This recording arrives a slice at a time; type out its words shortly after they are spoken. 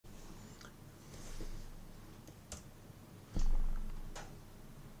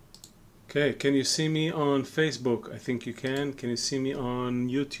Okay, can you see me on Facebook? I think you can. Can you see me on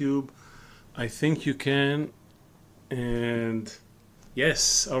YouTube? I think you can. And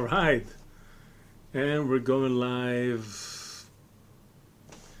yes, all right. And we're going live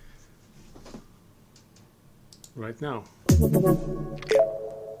right now.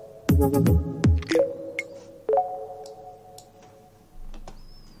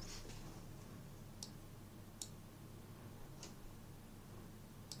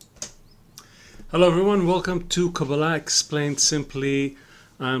 Hello everyone, welcome to Kabbalah Explained Simply.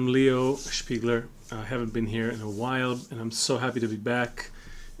 I'm Lio Spiegler. I haven't been here in a while and I'm so happy to be back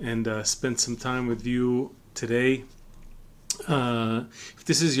and spend some time with you today. If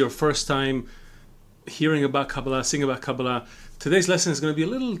this is your first time hearing about Kabbalah, seeing about Kabbalah, today's lesson is going to be a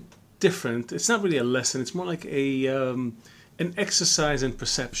little different. It's not really a lesson, it's more like an exercise in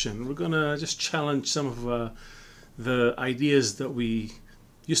perception. We're going to just challenge some of the ideas that we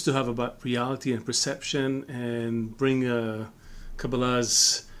used to have about reality and perception and bring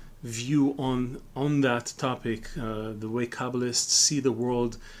Kabbalah's view on that topic. The way Kabbalists see the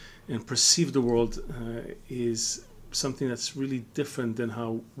world and perceive the world is something that's really different than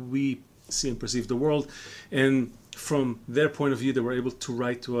how we see and perceive the world. And from their point of view, they were able to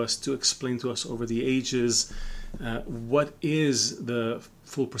write to us, to explain to us over the ages what is the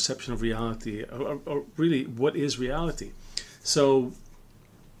full perception of reality, or really what is reality. So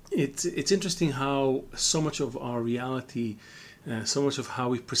it's interesting how so much of our reality, so much of how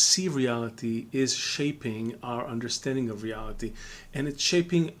we perceive reality is shaping our understanding of reality, and it's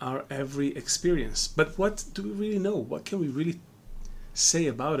shaping our every experience. But what do we really know? What can we really say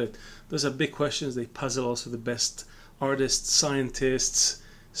about it? Those are big questions. They puzzle also the best artists, scientists,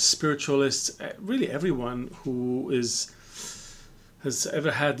 spiritualists, really everyone who has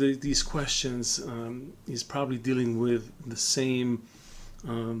ever had these questions is probably dealing with the same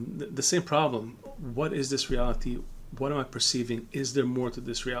problem. What is this reality? What am I perceiving? Is there more to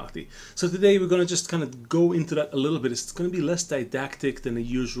this reality? So today we're going to just kind of go into that a little bit. It's going to be less didactic than the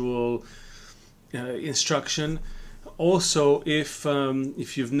usual instruction. Also, if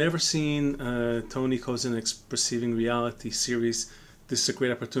you've never seen Tony Kozenek's Perceiving Reality series, this is a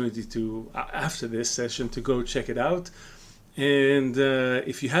great opportunity to, after this session, to go check it out. And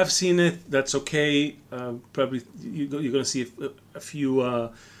if you have seen it, that's okay. Probably you're going to see a few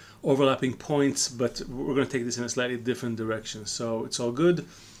overlapping points, but we're going to take this in a slightly different direction. So it's all good.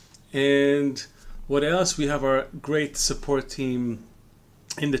 And what else? We have our great support team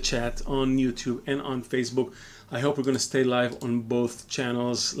in the chat on YouTube and on Facebook. I hope we're going to stay live on both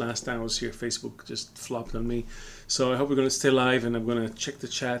channels. Last time I was here, Facebook just flopped on me. So I hope we're going to stay live, and I'm going to check the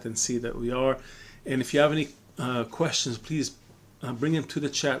chat and see that we are. And if you have any questions, please bring them to the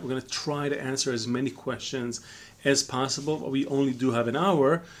chat. We're going to try to answer as many questions as possible. We only do have an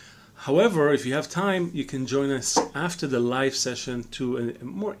hour. However, if you have time, you can join us after the live session to a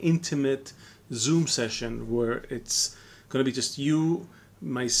more intimate Zoom session where it's going to be just you,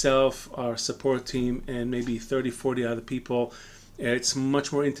 myself, our support team, and maybe 30-40 other people. It's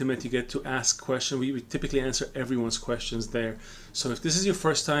much more intimate. You get to ask questions. We typically answer everyone's questions there. So if this is your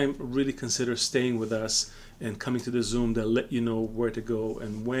first time, really consider staying with us and coming to the Zoom. They'll let you know where to go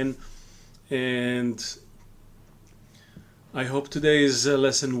and when. And I hope today's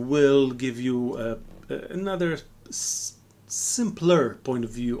lesson will give you another simpler point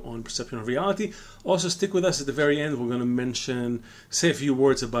of view on perception of reality. Also, stick with us at the very end. We're going to say a few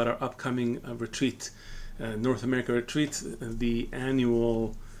words about our upcoming retreat, North America retreat, the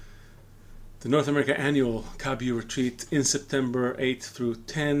North America annual Kabu retreat in September 8th through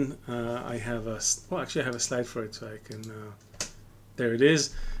 10. I have a slide for it, so I can. There it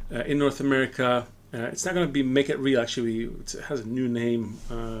is, in North America. It's not going to be Make It Real. Actually, it has a new name.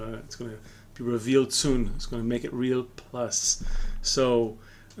 It's going to be revealed soon. It's going to Make It Real Plus. So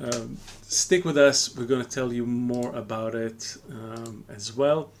stick with us. We're going to tell you more about it as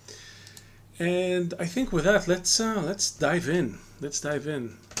well. And I think with that, let's dive in. Let's dive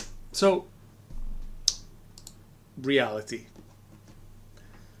in. So, reality.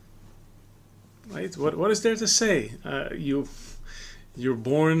 Right? What is there to say? You're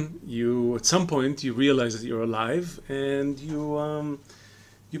born. At some point you realize that you're alive, and you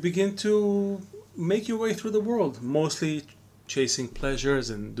begin to make your way through the world, mostly chasing pleasures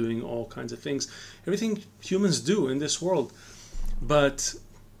and doing all kinds of things, everything humans do in this world. But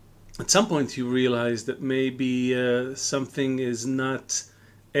at some point you realize that maybe something is not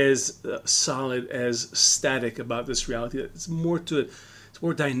as solid, as static about this reality. It's more to it. It's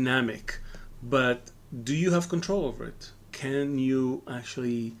more dynamic. But do you have control over it? Can you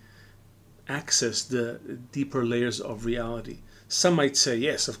actually access the deeper layers of reality. Some might say,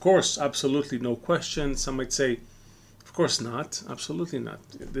 yes, of course, absolutely, no question. Some might say, of course not, absolutely not.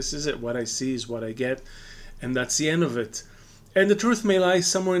 This is it. What I see is what I get, and that's the end of it. And the truth may lie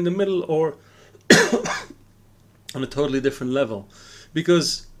somewhere in the middle or on a totally different level.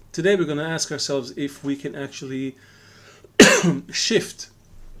 Because today we're going to ask ourselves if we can actually shift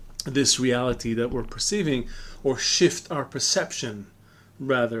this reality that we're perceiving, or shift our perception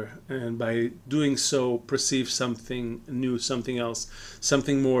rather, and by doing so perceive something new, something else,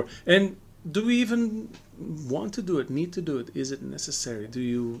 something more. And do we even want to do it, need to do it? Is it necessary? Do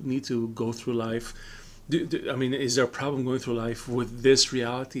you need to go through life? I mean, is there a problem going through life with this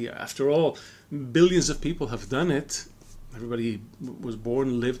reality? After all, billions of people have done it. Everybody was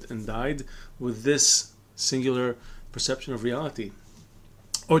born, lived, and died with this singular perception of reality.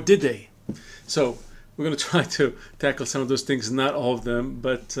 Or did they? So we're going to try to tackle some of those things, not all of them,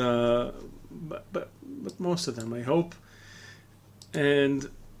 but most of them, I hope. And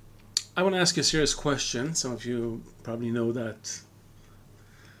I want to ask you a serious question. Some of you probably know that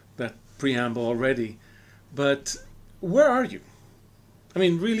preamble already. But where are you? I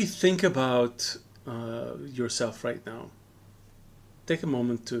mean, really think about yourself right now. Take a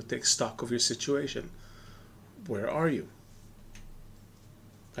moment to take stock of your situation. Where are you?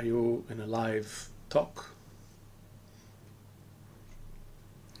 Are you in a live talk?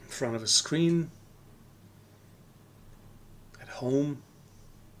 In front of a screen? At home?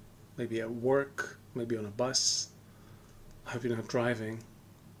 Maybe at work? Maybe on a bus? I hope you're not driving.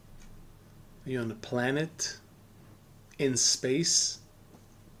 Are you on a planet? In space?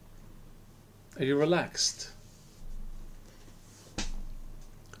 Are you relaxed?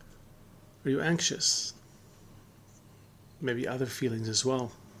 Are you anxious? Maybe other feelings as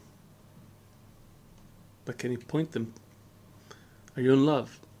well. But can you point them? Are you in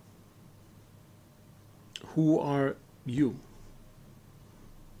love? Who are you?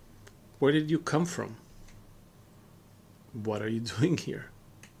 Where did you come from? What are you doing here?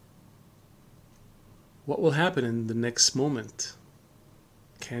 What will happen in the next moment?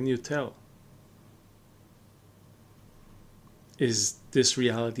 Can you tell? Is this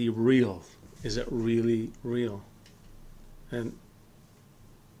reality real? Is it really real? And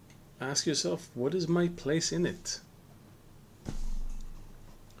ask yourself, what is my place in it?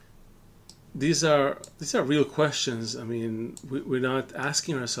 These are real questions. I mean, we're not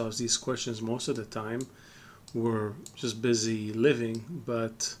asking ourselves these questions most of the time. We're just busy living,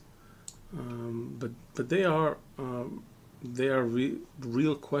 but they are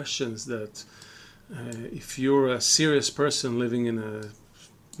real questions that if you're a serious person living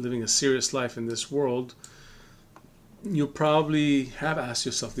a serious life in this world, you probably have asked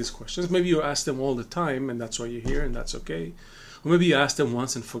yourself these questions. Maybe you ask them all the time, and that's why you're here, and that's okay. Or maybe you asked them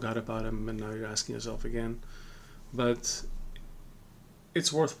once and forgot about them, and now you're asking yourself again. But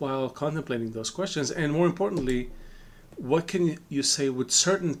it's worthwhile contemplating those questions, and more importantly, what can you say with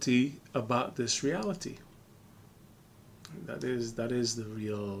certainty about this reality? That is the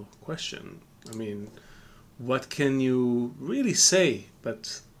real question. I mean, what can you really say,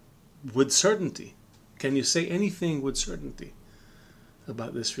 but with certainty? Can you say anything with certainty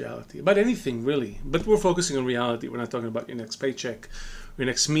about this reality? About anything, really. But we're focusing on reality. We're not talking about your next paycheck, your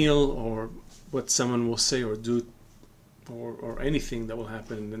next meal, or what someone will say or do, or anything that will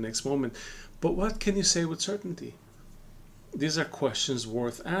happen in the next moment. But what can you say with certainty? These are questions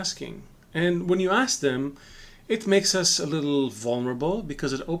worth asking. And when you ask them, it makes us a little vulnerable,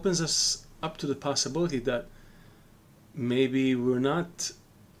 because it opens us up to the possibility that maybe we're not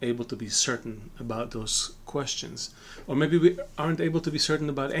able to be certain about those questions, or maybe we aren't able to be certain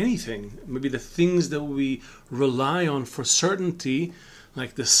about anything. Maybe the things that we rely on for certainty,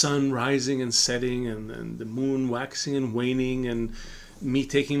 like the sun rising and setting, and the moon waxing and waning, and me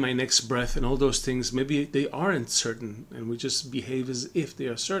taking my next breath, and all those things, maybe they aren't certain, and we just behave as if they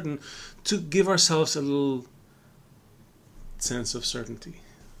are certain to give ourselves a little sense of certainty.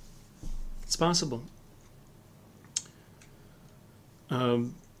 It's possible.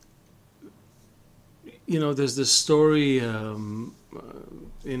 There's this story there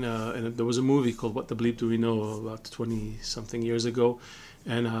was a movie called What the Bleep Do We Know about 20-something years ago,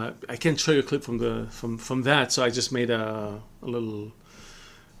 and I can't show you a clip from that, so I just made a little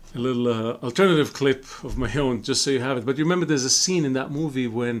alternative clip of my own, just so you have it. But you remember, there's a scene in that movie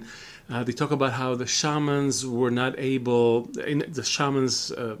when they talk about how the shamans were not able, the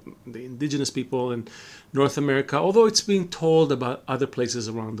indigenous people in North America, although it's being told about other places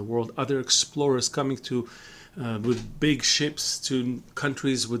around the world, other explorers coming to with big ships to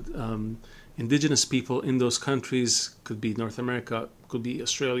countries with indigenous people in those countries, could be North America, could be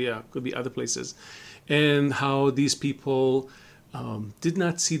Australia, could be other places, and how these people did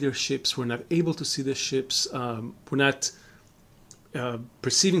not see their ships, were not able to see the ships, were not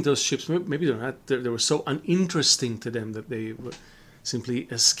perceiving those ships. Maybe they're not. They were so uninteresting to them that they simply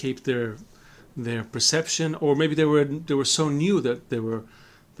escaped their perception, or maybe they were so new that they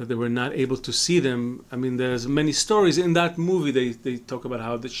were not able to see them. I mean, there's many stories in that movie. They talk about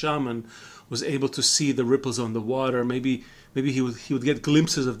how the shaman was able to see the ripples on the water. Maybe he would get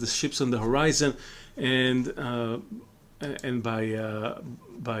glimpses of the ships on the horizon, and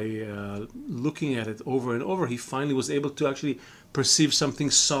by looking at it over and over, he finally was able to actually perceive something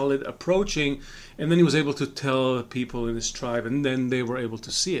solid approaching, and then he was able to tell people in his tribe, and then they were able to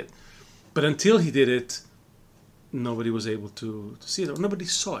see it. But until he did it, nobody was able to see it, or nobody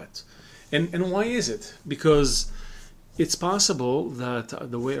saw it. And why is it? Because it's possible that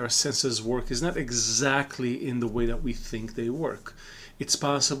the way our senses work is not exactly in the way that we think they work. It's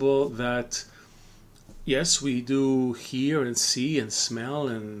possible that, yes, we do hear and see and smell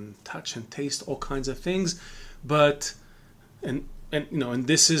and touch and taste all kinds of things, but and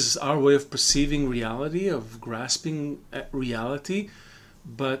this is our way of perceiving reality, of grasping at reality,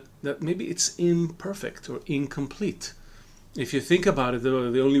 but that maybe it's imperfect or incomplete. If you think about it,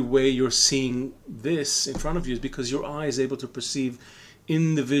 the only way you're seeing this in front of you is because your eye is able to perceive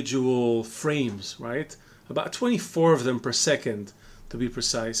individual frames, right? About 24 of them per second, to be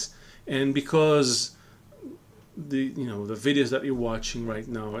precise. And because the videos that you're watching right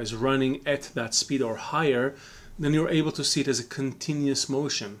now is running at that speed or higher, then you're able to see it as a continuous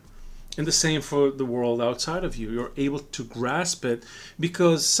motion. And the same for the world outside of you. You're able to grasp it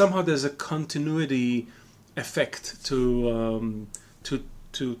because somehow there's a continuity effect to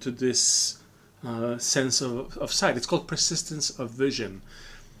this sense of sight. It's called persistence of vision,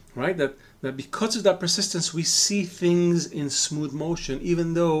 right? That because of that persistence, we see things in smooth motion,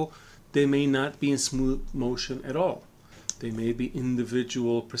 even though they may not be in smooth motion at all. They may be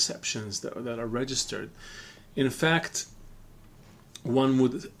individual perceptions that are registered. In fact, one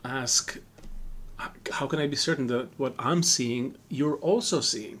would ask, how can I be certain that what I'm seeing, you're also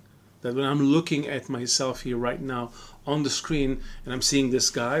seeing? That when I'm looking at myself here right now on the screen, and I'm seeing this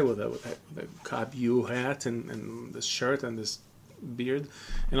guy with a Kabbalah hat and this shirt and this beard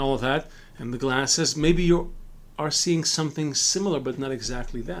and all of that, and the glasses, maybe you are seeing something similar, but not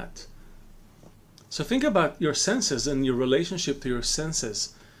exactly that. So think about your senses and your relationship to your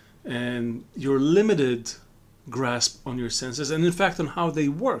senses and your limited grasp on your senses, and in fact on how they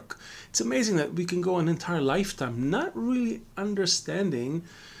work. It's amazing that we can go an entire lifetime not really understanding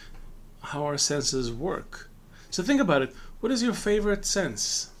how our senses work. So think about it. What is your favorite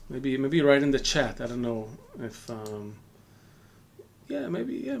sense? Maybe write in the chat. I don't know if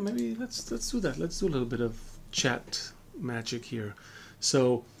maybe let's do that. Let's do a little bit of chat magic here.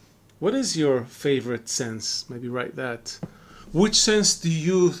 So what is your favorite sense? Maybe write that. Which sense do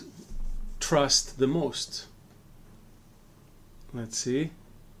you trust the most? Let's see.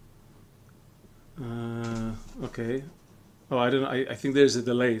 Okay. Oh, I don't know. I think there's a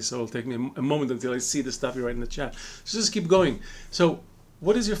delay, so it'll take me a moment until I see the stuff you write in the chat. So just keep going. So,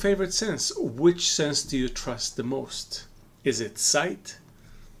 what is your favorite sense? Which sense do you trust the most? Is it sight?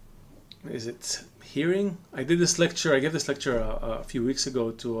 Is it hearing? I gave this lecture a few weeks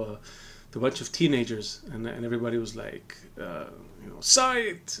ago to a bunch of teenagers, and everybody was like,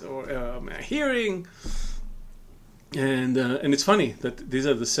 sight or hearing. And it's funny that these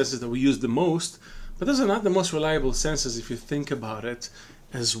are the senses that we use the most, but those are not the most reliable senses if you think about it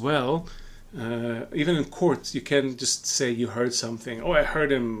as well. Even in court, you can't just say you heard something. Oh, I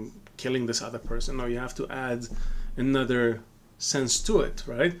heard him killing this other person. No, you have to add another sense to it,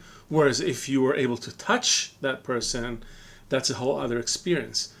 right? Whereas if you were able to touch that person, that's a whole other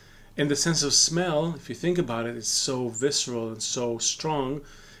experience. And the sense of smell, if you think about it, is so visceral and so strong,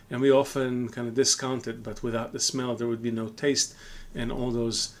 and we often kind of discount it, but without the smell there would be no taste, and all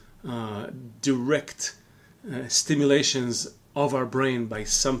those direct stimulations of our brain by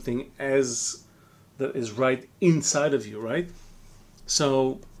something that is right inside of you, right?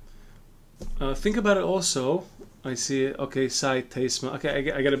 So think about it also. I see it. Okay, sight, taste, smell.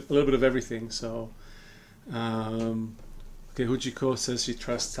 Okay, I get a little bit of everything. So, okay, Hujiko says she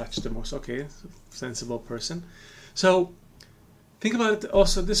trusts touch the most. Okay, sensible person. So, think about it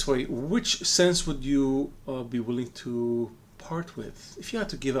also this way. Which sense would you be willing to part with if you had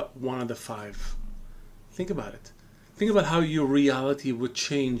to give up one of the five? Think about it. Think about how your reality would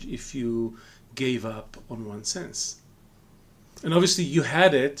change if you gave up on one sense. And obviously you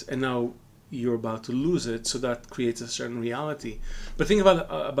had it, and now you're about to lose it, so that creates a certain reality. But think about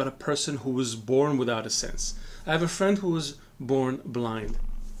a person who was born without a sense. I have a friend who was born blind.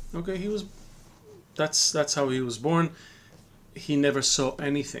 Okay, that's how he was born. He never saw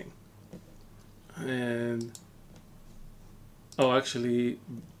anything. And actually,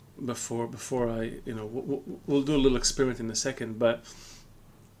 before I, we'll do a little experiment in a second, but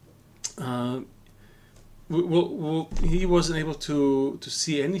he wasn't able to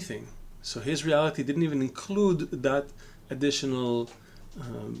see anything. So his reality didn't even include that additional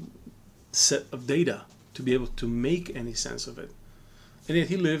set of data to be able to make any sense of it. And yet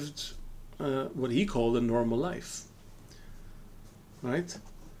he lived what he called a normal life. Right?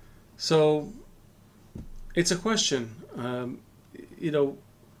 So it's a question.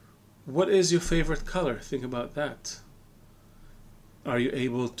 What is your favorite color? Think about that. Are you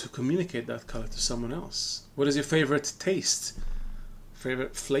able to communicate that color to someone else? What is your favorite taste?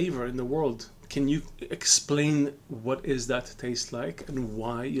 Favorite flavor in the world? Can you explain what is that taste like and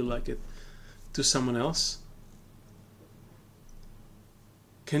why you like it to someone else?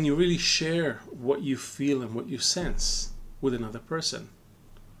 Can you really share what you feel and what you sense with another person?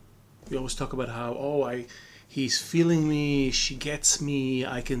 We always talk about how, he's feeling me, she gets me,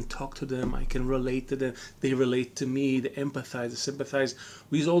 I can talk to them, I can relate to them, they relate to me, they empathize, they sympathize.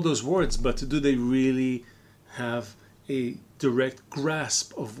 We use all those words, but do they really have a direct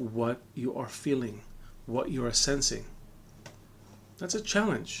grasp of what you are feeling, what you are sensing? That's a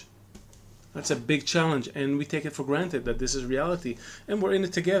challenge. That's a big challenge, and we take it for granted that this is reality, and we're in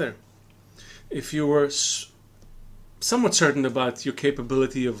it together. If you were somewhat certain about your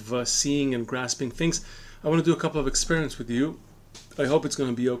capability of seeing and grasping things, I want to do a couple of experiments with you. I hope it's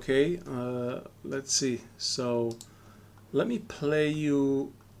going to be okay. Let's see. So let me play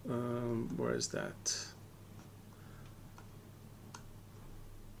you. Where is that?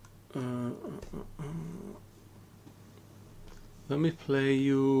 Let me play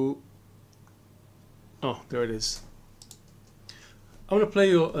you. Oh, there it is. I want to play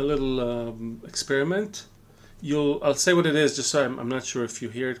you a little experiment. I'll say what it is, just so I'm not sure if you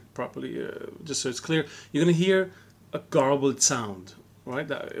hear it properly, just so it's clear. You're going to hear a garbled sound, right?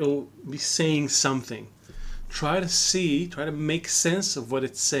 It'll be saying something. Try to make sense of what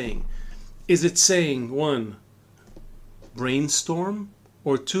it's saying. Is it saying, 1, brainstorm,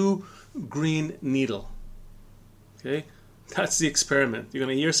 or 2, green needle? Okay, that's the experiment. You're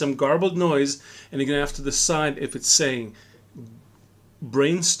going to hear some garbled noise, and you're going to have to decide if it's saying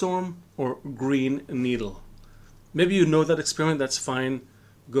brainstorm or green needle. Maybe you know that experiment, that's fine.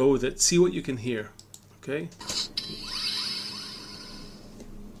 Go with it. See what you can hear. Okay?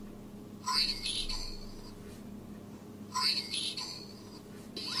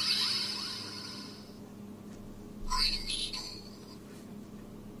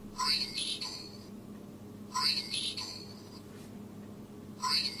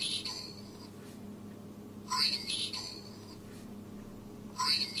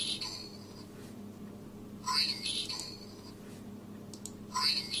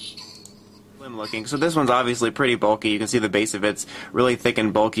 Looking. So this one's obviously pretty bulky. You can see the base of it's really thick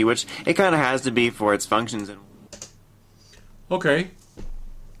and bulky, which it kind of has to be for its functions. Okay.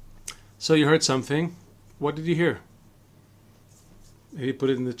 So you heard something. What did you hear? Maybe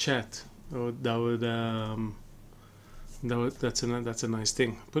put it in the chat. That's a nice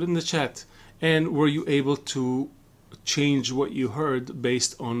thing. Put it in the chat. And were you able to change what you heard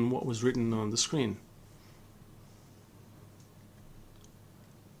based on what was written on the screen?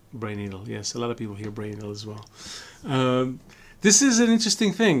 Brain needle, yes. A lot of people hear brain needle as well. This is an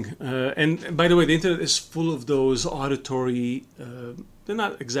interesting thing. And by the way, the internet is full of those auditory, they're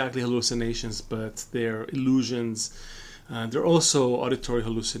not exactly hallucinations, but they're illusions. There are also auditory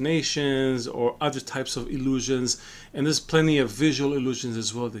hallucinations or other types of illusions. And there's plenty of visual illusions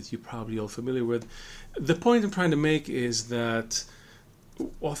as well that you're probably all familiar with. The point I'm trying to make is that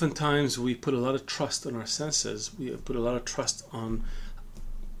oftentimes we put a lot of trust on our senses. We put a lot of trust on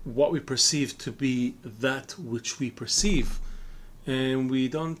what we perceive to be that which we perceive, and we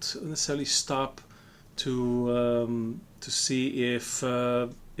don't necessarily stop to see if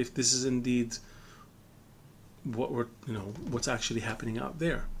this is indeed what's actually happening out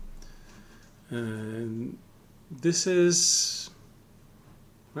there. And this is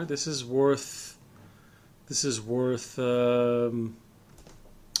worth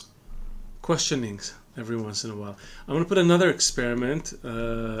questioning every once in a while. I'm going to put another experiment,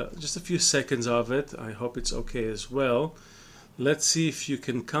 just a few seconds of it. I hope it's okay as well. Let's see if you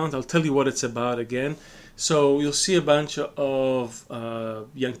can count. I'll tell you what it's about again. So you'll see a bunch of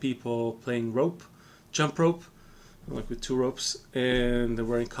young people playing jump rope. like with 2 ropes, and they're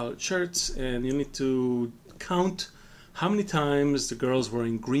wearing colored shirts, and you need to count how many times the girls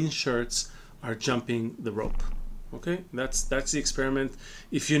wearing green shirts are jumping the rope. Okay, that's the experiment.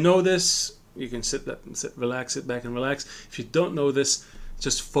 If you know this, you can sit back and relax. If you don't know this,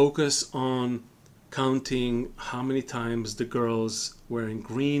 just focus on counting how many times the girls wearing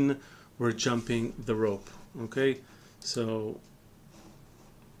green were jumping the rope. Okay, so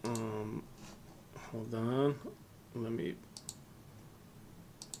hold on, let me.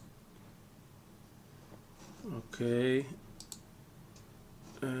 Okay,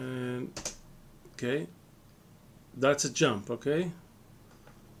 and okay, that's a jump. Okay,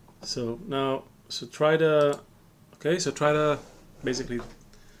 so now, try to basically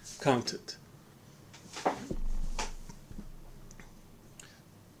count it.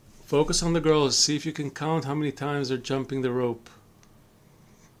 Focus on the girls. See if you can count how many times they're jumping the rope.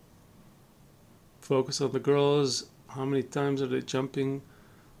 Focus on the girls. How many times are they jumping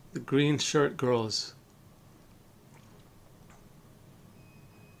the green shirt girls?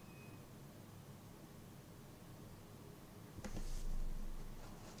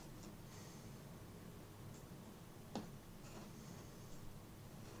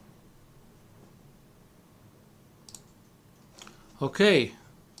 Okay.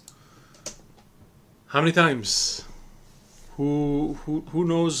 How many times? Who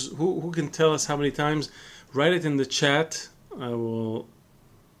knows? Who can tell us how many times? Write it in the chat. I will.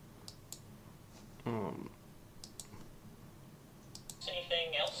 Anything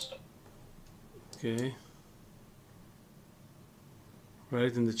else? Okay. Write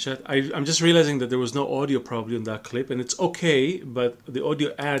it in the chat. I'm just realizing that there was no audio probably on that clip, and it's okay, but the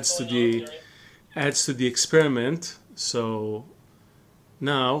audio adds to the experiment. So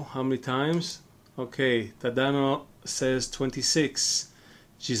now, how many times? Okay, Tadano says 26.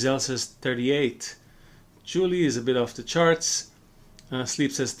 Giselle says 38. Julie is a bit off the charts.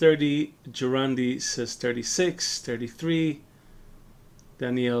 Sleep says 30. Durandi says 36, 33.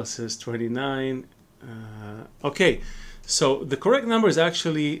 Danielle says 29. Okay, so the correct number is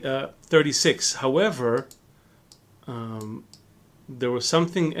actually 36. However, there was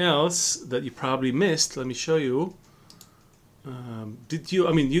something else that you probably missed. Let me show you. Did you?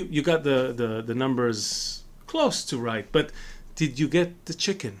 I mean, you got the numbers close to right, but did you get the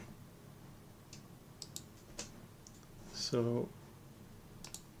chicken? So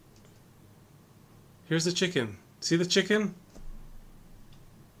here's the chicken. See the chicken?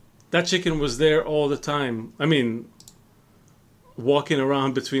 That chicken was there all the time. I mean, walking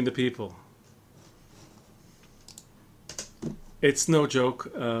around between the people. It's no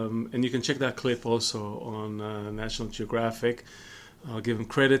joke, and you can check that clip also on National Geographic. I'll give them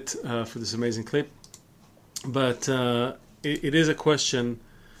credit for this amazing clip. But it is a question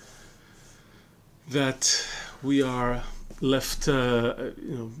that we are left, to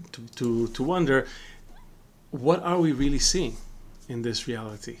wonder: what are we really seeing in this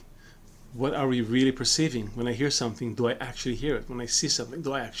reality? What are we really perceiving? When I hear something, do I actually hear it? When I see something,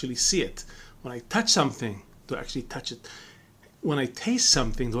 do I actually see it? When I touch something, do I actually touch it? When I taste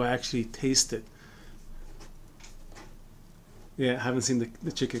something, do I actually taste it? Yeah, I haven't seen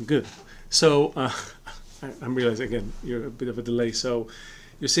the chicken. Good. So I'm realizing again, you're a bit of a delay. So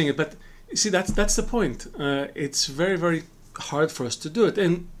you're seeing it, but you see, that's the point. It's very, very hard for us to do it.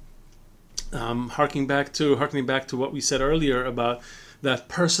 And harkening back to what we said earlier about that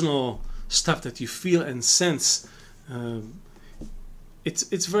personal stuff that you feel and sense.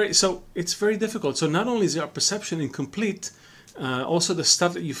 It's very difficult. So not only is our perception incomplete, also the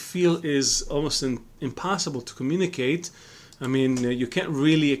stuff that you feel is almost impossible to communicate. I mean, you can't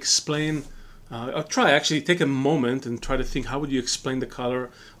really explain. I'll actually take a moment and try to think, how would you explain the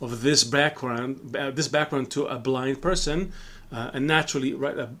color of this background to a blind person, and naturally,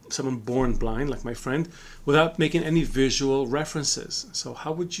 right, someone born blind like my friend, without making any visual references. So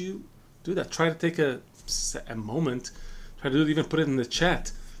how would you do that? Try to take a moment. Try to even put it in the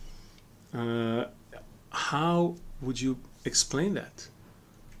chat. How would you explain that?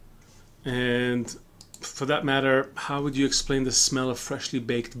 And for that matter, how would you explain the smell of freshly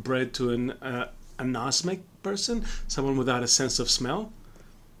baked bread to an anosmic person, someone without a sense of smell?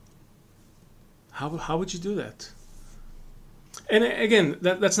 How would you do that? And again,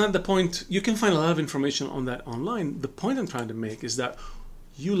 that's not the point. You can find a lot of information on that online. The point I'm trying to make is that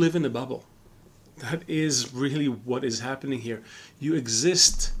you live in a bubble. That is really what is happening here. You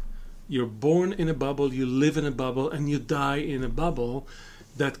exist. You're born in a bubble, you live in a bubble, and you die in a bubble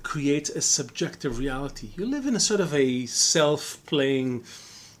that creates a subjective reality. You live in a sort of a self-playing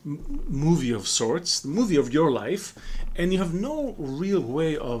movie of sorts, the movie of your life, and you have no real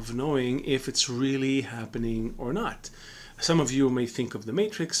way of knowing if it's really happening or not. Some of you may think of The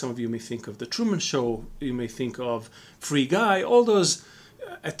Matrix, some of you may think of The Truman Show, you may think of Free Guy, all those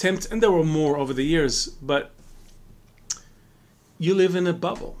attempts, and there were more over the years, but you live in a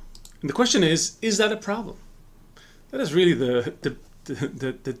bubble. And the question is that a problem? That is really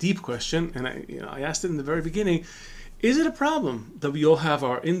the deep question, and I asked it in the very beginning. Is it a problem that we all have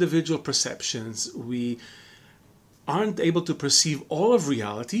our individual perceptions? We aren't able to perceive all of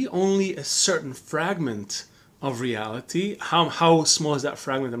reality, only a certain fragment of reality. How small is that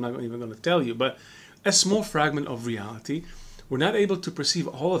fragment? I'm not even going to tell you, but a small fragment of reality. We're not able to perceive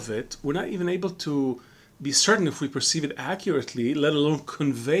all of it. We're not even able to be certain if we perceive it accurately, let alone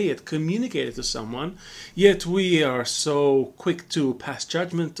convey it, communicate it to someone. Yet we are so quick to pass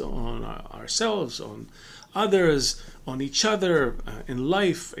judgment on ourselves, on others, on each other, in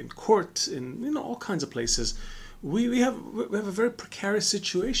life, in court, in all kinds of places. We have a very precarious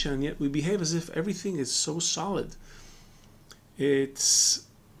situation, and yet we behave as if everything is so solid. It's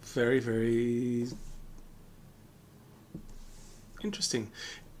very, very interesting.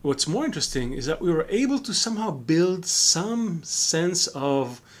 What's more interesting is that we were able to somehow build some sense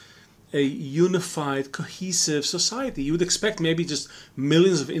of a unified, cohesive society. You would expect maybe just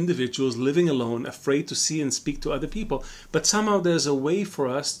millions of individuals living alone, afraid to see and speak to other people, but somehow there's a way for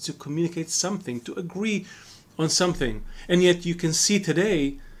us to communicate something, to agree on something. And yet you can see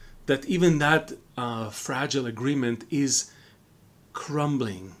today that even that fragile agreement is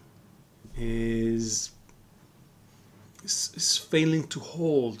crumbling, is failing to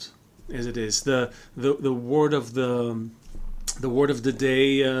hold as it is. The word of the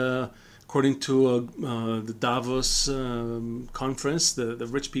day, according to the Davos conference, the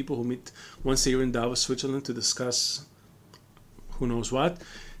rich people who meet once a year in Davos, Switzerland, to discuss who knows what.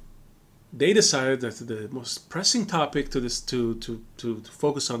 They decided that the most pressing topic to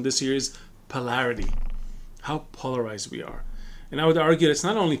focus on this year is polarity, how polarized we are. And I would argue it's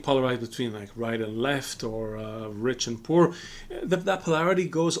not only polarized between like right and left or rich and poor. That polarity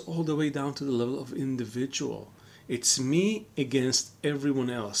goes all the way down to the level of individual. It's me against everyone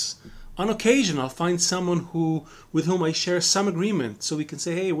else. On occasion, I'll find someone with whom I share some agreement, so we can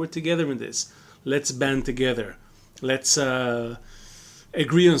say, hey, we're together in this. Let's band together. Let's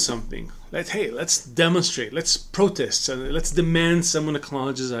agree on something. Let's demonstrate. Let's protest. Let's demand someone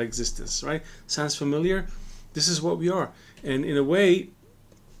acknowledges our existence. Right? Sounds familiar? This is what we are. And in a way,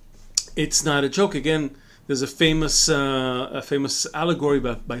 it's not a joke. Again, there's a famous allegory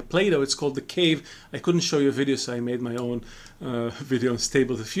by Plato. It's called The Cave. I couldn't show you a video, so I made my own video on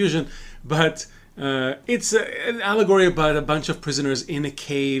Stable Diffusion. But it's an allegory about a bunch of prisoners in a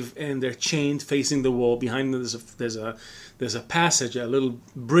cave, and they're chained facing the wall. Behind them, there's a passage, a little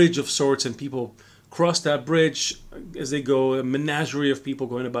bridge of sorts, and people cross that bridge as they go, a menagerie of people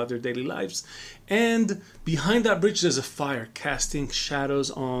going about their daily lives. And behind that bridge there's a fire casting shadows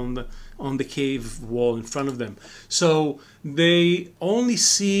on the cave wall in front of them. So they only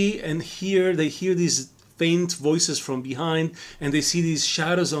see and hear these faint voices from behind, and they see these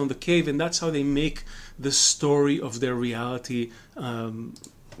shadows on the cave, and that's how they make the story of their reality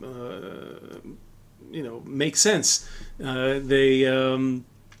make sense.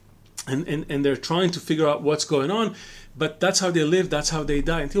 And they're trying to figure out what's going on, but that's how they live, that's how they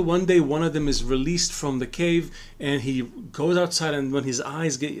die, until one day one of them is released from the cave, and he goes outside, and when his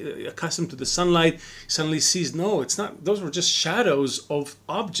eyes get accustomed to the sunlight, he suddenly sees, no, it's not, those were just shadows of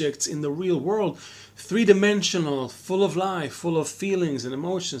objects in the real world, three-dimensional, full of life, full of feelings and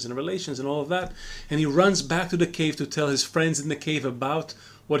emotions and relations and all of that. And he runs back to the cave to tell his friends in the cave about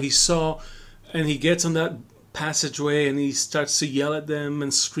what he saw, and he gets on that passageway and he starts to yell at them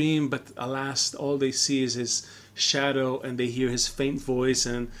and scream, but alas, all they see is his shadow, and they hear his faint voice,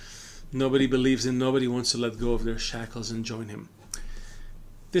 and nobody believes him, nobody wants to let go of their shackles and join him.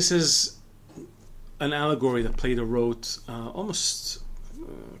 This is an allegory that Plato wrote almost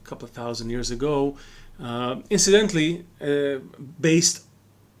a couple of thousand years ago, incidentally based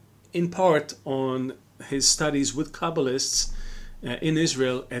in part on his studies with Kabbalists in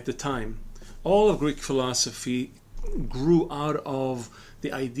Israel at the time. All of Greek philosophy grew out of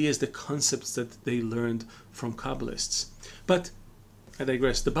the ideas, the concepts that they learned from Kabbalists. But I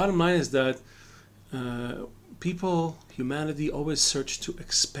digress. The bottom line is that humanity always search to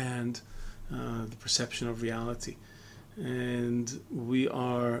expand the perception of reality. And we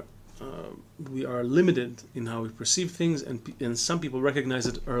are limited in how we perceive things, and some people recognize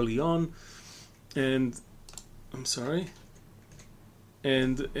it early on. And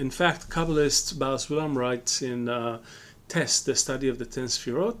in fact, Kabbalist Baal Sulam writes in test, the study of the 10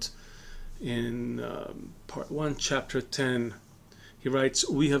 Sfirot. In part 1, chapter 10, he writes,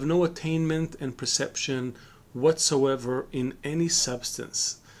 "We have no attainment and perception whatsoever in any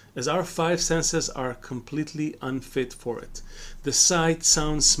substance, as our 5 senses are completely unfit for it. The sight,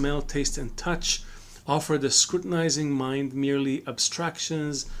 sound, smell, taste, and touch offer the scrutinizing mind merely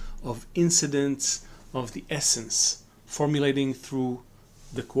abstractions of incidents of the essence, formulating through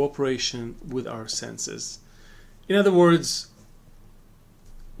the cooperation with our senses." In other words,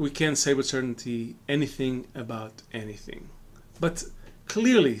 we can't say with certainty anything about anything. But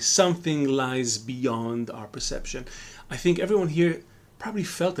clearly something lies beyond our perception. I think everyone here probably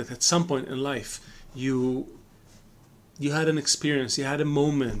felt it at some point in life. You had an experience, you had a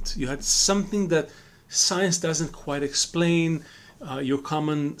moment, you had something that science doesn't quite explain, your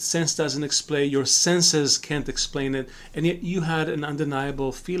common sense doesn't explain, your senses can't explain it, and yet you had an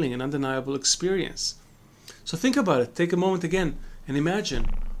undeniable feeling, an undeniable experience. So think about it. Take a moment again and imagine,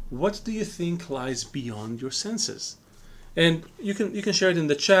 what do you think lies beyond your senses? And you can share it in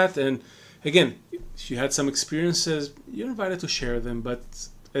the chat. And again, if you had some experiences, you're invited to share them. But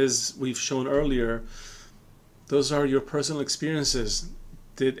as we've shown earlier, those are your personal experiences.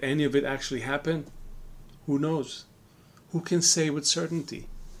 Did any of it actually happen? Who knows? Who can say with certainty?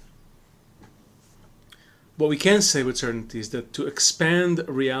 What we can say with certainty is that to expand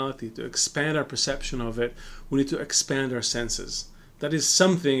reality, to expand our perception of it, we need to expand our senses. That is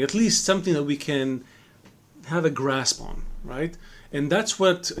something, at least something that we can have a grasp on, right? And that's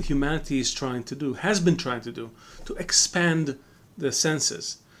what humanity is trying to do, has been trying to do, to expand the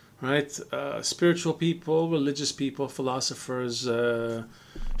senses, right? Spiritual people, religious people, philosophers,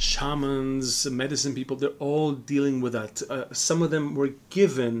 shamans, medicine people, they're all dealing with that. Some of them were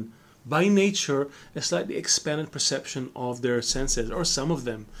given by nature a slightly expanded perception of their senses, or some of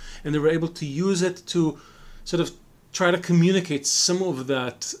them, and they were able to use it to sort of try to communicate some of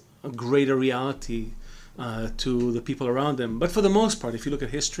that greater reality to the people around them. But for the most part, if you look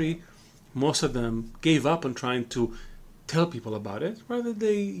at history, most of them gave up on trying to tell people about it. Rather,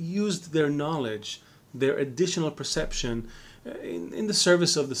 they used their knowledge, their additional perception in the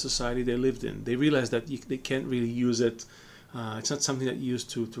service of the society they lived in. They realized that they can't really use it. It's not something that you use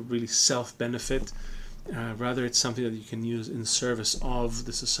to really self-benefit. Rather, it's something that you can use in service of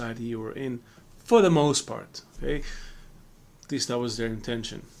the society you were in, for the most part. Okay? At least that was their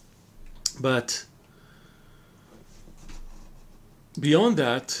intention. But beyond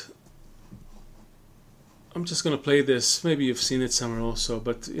that, I'm just going to play this. Maybe you've seen it somewhere also.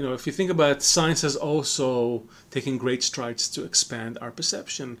 But if you think about it, science has also taken great strides to expand our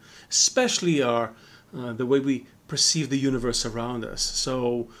perception, especially the way we perceive the universe around us.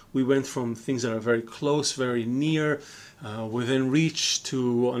 So we went from things that are very close, very near, within reach,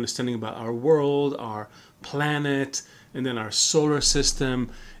 to understanding about our world, our planet, and then our solar system,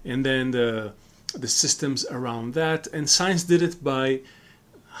 and then the systems around that. And science did it by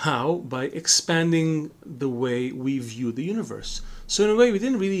how? By expanding the way we view the universe. So in a way, we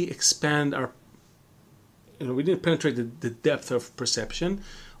didn't really expand we didn't penetrate the depth of perception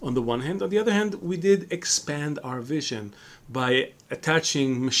on the one hand. On the other hand, we did expand our vision by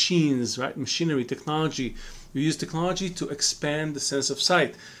attaching machines, right? Machinery, technology. We use technology to expand the sense of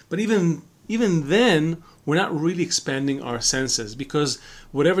sight. But even then, we're not really expanding our senses, because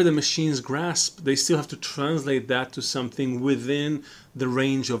whatever the machines grasp, they still have to translate that to something within the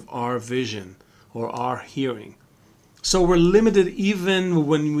range of our vision or our hearing. So we're limited. Even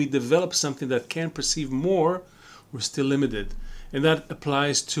when we develop something that can perceive more, we're still limited. And that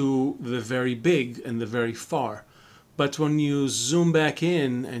applies to the very big and the very far. But when you zoom back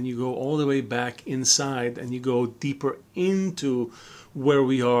in and you go all the way back inside and you go deeper into where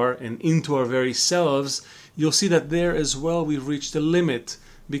we are and into our very selves, you'll see that there as well we've reached a limit,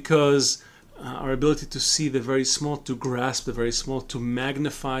 because our ability to see the very small, to grasp the very small, to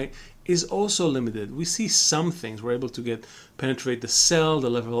magnify, is also limited. We see some things. We're able to penetrate the cell, the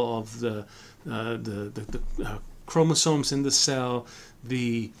level of the chromosomes in the cell,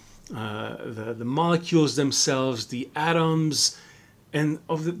 the molecules themselves, the atoms, and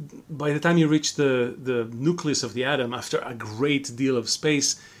by the time you reach the nucleus of the atom, after a great deal of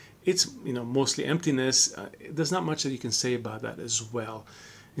space, it's mostly emptiness. There's not much that you can say about that as well.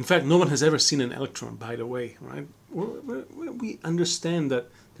 In fact, no one has ever seen an electron, by the way, right? We understand that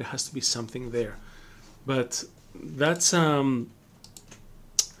there has to be something there, but that's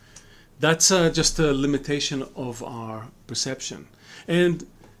just a limitation of our perception. And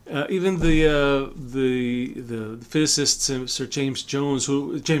even the physicist Sir James Jeans,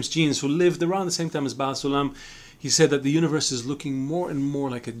 who lived around the same time as Baal Sulam, he said that the universe is looking more and more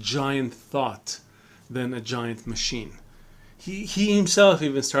like a giant thought than a giant machine. he himself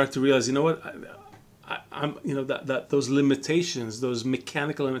even started to realize, you know what, I'm, you know, that those limitations, those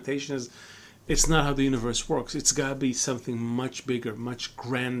mechanical limitations, it's not how the universe works. It's got to be something much bigger, much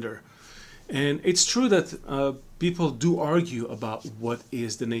grander. And it's true that people do argue about what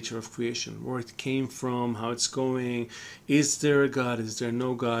is the nature of creation, where it came from, how it's going, is there a God, is there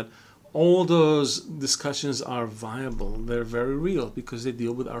no God. All those discussions are viable. They're very real because they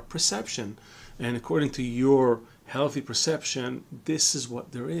deal with our perception. And according to your healthy perception, this is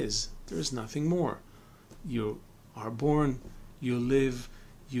what there is. There is nothing more. You are born, you live,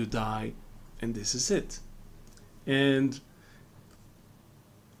 you die, and this is it. And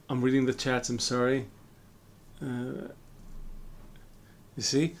I'm reading the chats, I'm sorry. You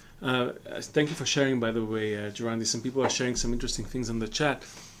see? Thank you for sharing, by the way, Gerandi. Some people are sharing some interesting things on the chat.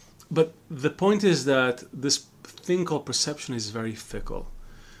 But the point is that this thing called perception is very fickle.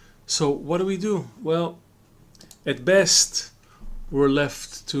 So what do? Well, at best, we're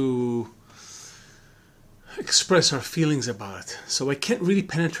left to express our feelings about it. So I can't really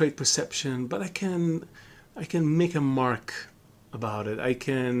penetrate perception, but I can make a mark about it. I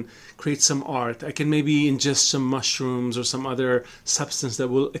can create some art. I can maybe ingest some mushrooms or some other substance that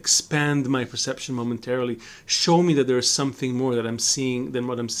will expand my perception momentarily, show me that there is something more that I'm seeing than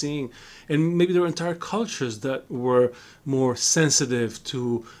what I'm seeing. And maybe there are entire cultures that were more sensitive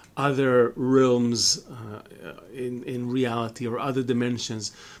to other realms in reality or other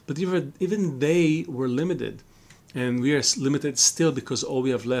dimensions. But even they were limited. And we are limited still because all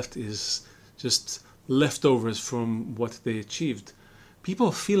we have left is just leftovers from what they achieved.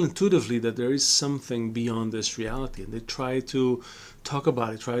 People feel intuitively that there is something beyond this reality, and they try to talk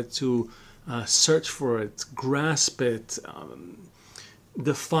about it, try to search for it, grasp it,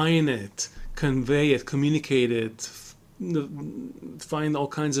 define it, convey it, communicate it, find all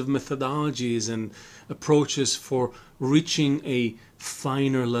kinds of methodologies and approaches for reaching a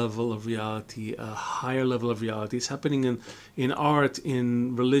finer level of reality, a higher level of reality. It's happening in art,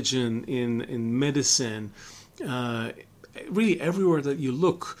 in religion, in medicine, really everywhere that you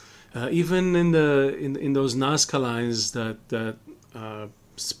look. Even in those Nazca lines that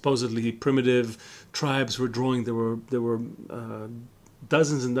supposedly primitive tribes were drawing, there were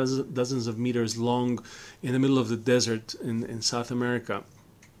dozens and dozens of meters long in the middle of the desert in South America.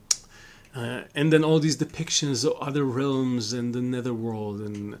 And then all these depictions of other realms and the netherworld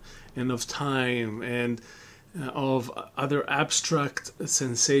and of time and of other abstract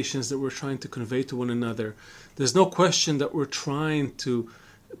sensations that we're trying to convey to one another. There's no question that we're trying to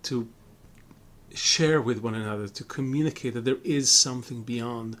share with one another, to communicate that there is something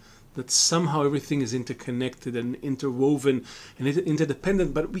beyond, that somehow everything is interconnected and interwoven and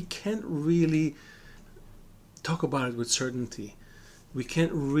interdependent, but we can't really talk about it with certainty. We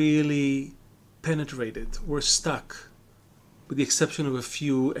can't really penetrate it. We're stuck, with the exception of a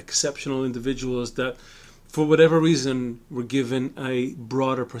few exceptional individuals that, for whatever reason, were given a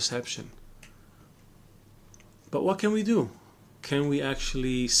broader perception. But what can we do? Can we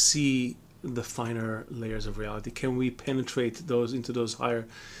actually see the finer layers of reality? Can we penetrate those into those higher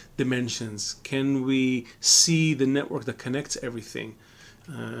dimensions? Can we see the network that connects everything?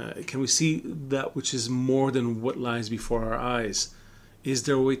 Can we see that which is more than what lies before our eyes? Is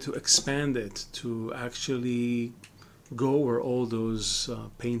there a way to expand it, to actually go where all those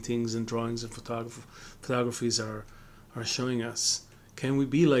paintings and drawings and photographies are showing us? Can we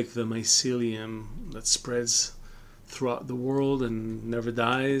be like the mycelium that spreads throughout the world and never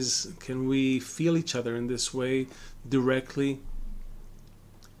dies? Can we feel each other in this way directly?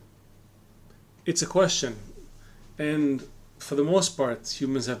 It's a question. And for the most part,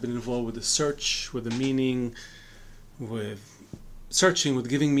 humans have been involved with the search, with the meaning, with searching, with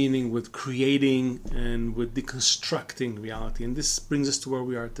giving meaning, with creating, and with deconstructing reality. And this brings us to where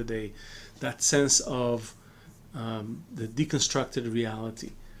we are today, that sense of the deconstructed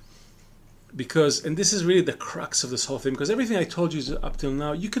reality. Because, and this is really the crux of this whole thing, because everything I told you up till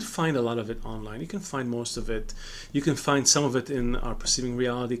now, you can find a lot of it online. You can find most of it. You can find some of it in our Perceiving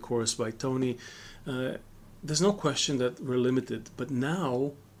Reality course by Tony. There's no question that we're limited. But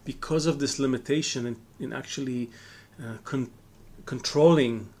now, because of this limitation in actually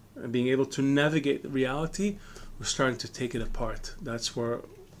controlling and being able to navigate reality, we're starting to take it apart. That's where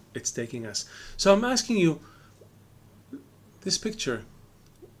it's taking us. So I'm asking you, this picture,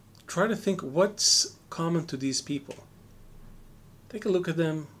 try to think what's common to these people. Take a look at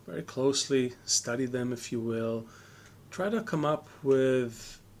them very closely, study them if you will. Try to come up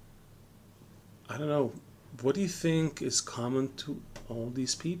with, I don't know, what do you think is common to all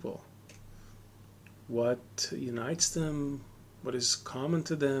these people? What unites them? What is common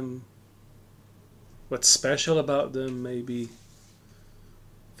to them? What's special about them, maybe?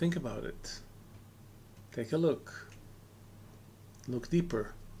 Think about it. Take a look. Look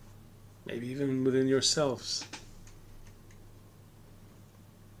deeper. Maybe even within yourselves.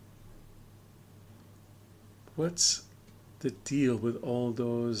 What's the deal with all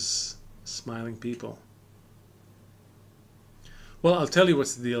those smiling people? Well, I'll tell you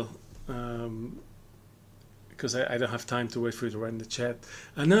what's the deal, because I don't have time to wait for you to write in the chat.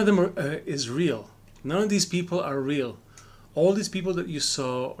 And none of them is real. None of these people are real. All these people that you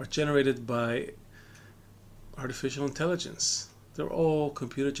saw are generated by artificial intelligence. They're all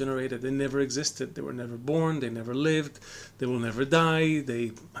computer generated. They never existed. They were never born. They never lived. They will never die.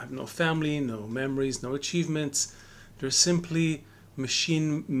 They have no family, no memories, no achievements. They're simply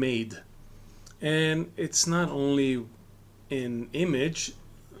machine made. And it's not only in image,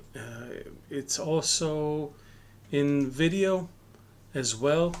 it's also in video as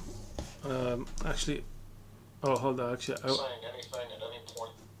well. Actually, oh, hold on. Actually, Saying anything at any point.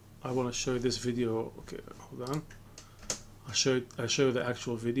 I want to show you this video. Okay, hold on. I'll show you the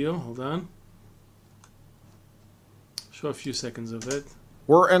actual video. Hold on. Show a few seconds of it.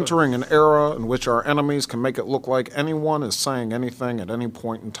 We're entering an era in which our enemies can make it look like anyone is saying anything at any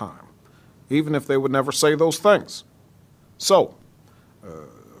point in time, even if they would never say those things. So,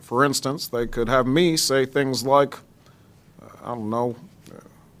 for instance, they could have me say things like, I don't know,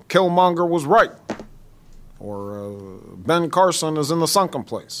 Killmonger was right, or Ben Carson is in the sunken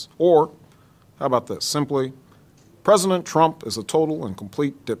place, or, how about this, simply, President Trump is a total and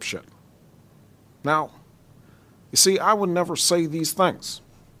complete dipshit. Now, you see, I would never say these things,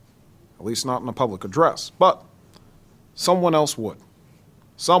 at least not in a public address, but someone else would.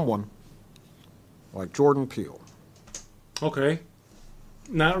 Someone like Jordan Peele. Okay,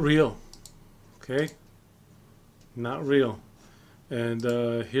 not real. Okay, not real. And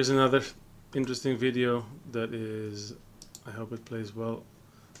here's another interesting video that is, I hope it plays well.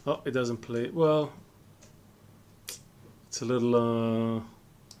 Oh, it doesn't play well. It's a little,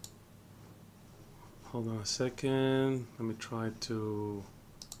 hold on a second. Let me try to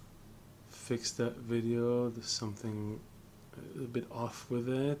fix that video. There's something a bit off with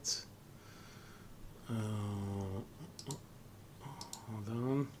it. Hold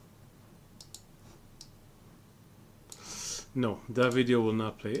on. No, that video will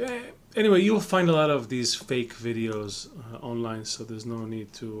not play. Anyway, you'll find a lot of these fake videos online, so there's no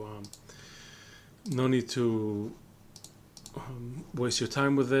need to waste your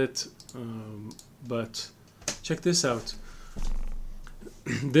time with it. But check this out.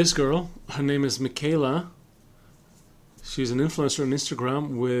 This girl, her name is Michaela. She's an influencer on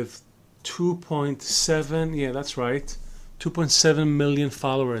Instagram with 2.7, yeah, that's right, 2.7 million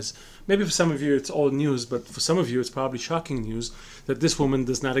followers. Maybe for some of you it's old news, but for some of you it's probably shocking news that this woman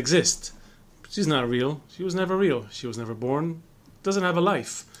does not exist. She's not real. She was never real. She was never born. Doesn't have a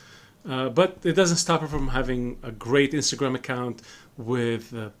life. But it doesn't stop her from having a great Instagram account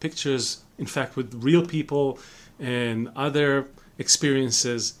with pictures, in fact, with real people and other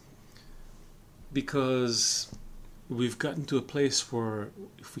experiences, because we've gotten to a place where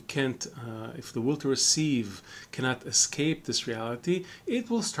if we can't, if the will to receive cannot escape this reality, it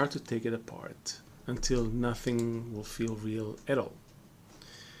will start to take it apart until nothing will feel real at all.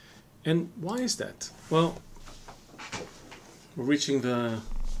 And why is that? Well, we're reaching the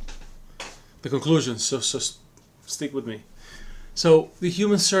conclusion, so stick with me. So the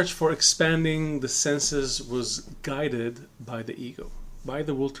human search for expanding the senses was guided by the ego, by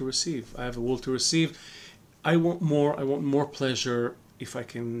the will to receive. I have a will to receive. I want more pleasure if I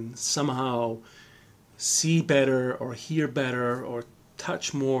can somehow see better or hear better or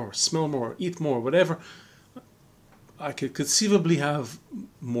touch more or smell more or eat more, whatever. I could conceivably have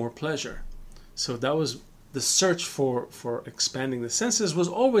more pleasure. So that was the search for expanding the senses was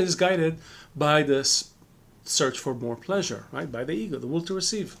always guided by this search for more pleasure, right? By the ego, the will to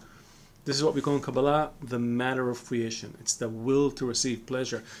receive. This is what we call in Kabbalah the matter of creation. It's the will to receive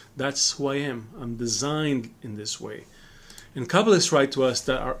pleasure. That's who I am. I'm designed in this way. And Kabbalists write to us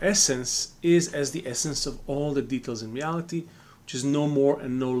that our essence is as the essence of all the details in reality, which is no more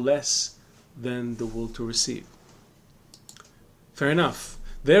and no less than the will to receive. Fair enough.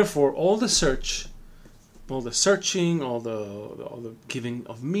 Therefore, all the search, all the searching, all the giving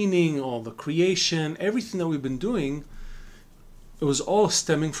of meaning, all the creation, everything that we've been doing, it was all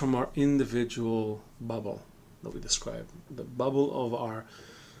stemming from our individual bubble that we describe, the bubble of our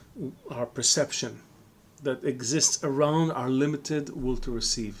perception that exists around our limited will to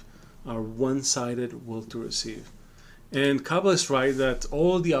receive, our one-sided will to receive. And Kabbalists write that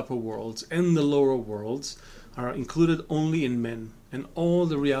all the upper worlds and the lower worlds are included only in men, and all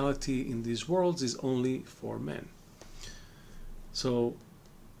the reality in these worlds is only for men. So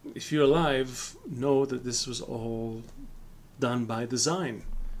if you're alive, know that this was all done by design.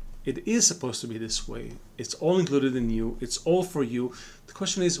 It is supposed to be this way. It's all included in you. It's all for you. The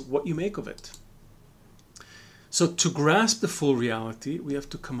question is what you make of it. So to grasp the full reality, we have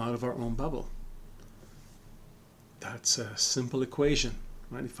to come out of our own bubble. That's a simple equation,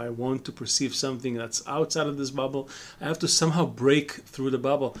 right? If I want to perceive something that's outside of this bubble, I have to somehow break through the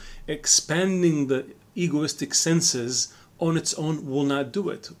bubble. Expanding the egoistic senses on its own will not do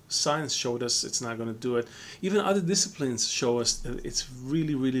it. Science showed us it's not going to do it. Even other disciplines show us that it's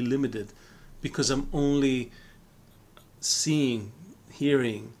really, really limited, because I'm only seeing,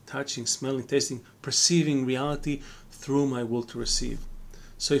 hearing, touching, smelling, tasting, perceiving reality through my will to receive.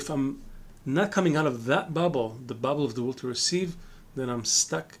 So if I'm not coming out of that bubble, the bubble of the will to receive, then I'm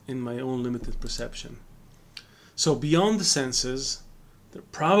stuck in my own limited perception. So beyond the senses, there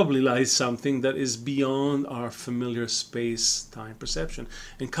probably lies something that is beyond our familiar space-time perception.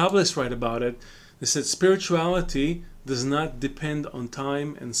 And Kabbalists write about it. They said spirituality does not depend on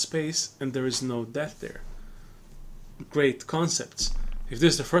time and space, and there is no death there. Great concepts. If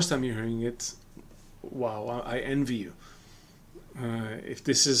this is the first time you're hearing it, wow, I envy you. If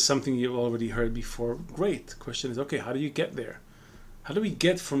this is something you've already heard before, great. The question is, okay, how do you get there? How do we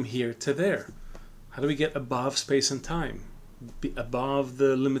get from here to there? How do we get above space and time? Above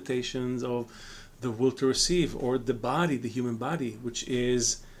the limitations of the will to receive, or the body, the human body, which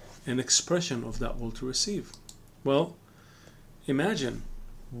is an expression of that will to receive. Well, imagine,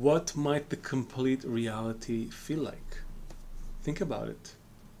 what might the complete reality feel like? Think about it.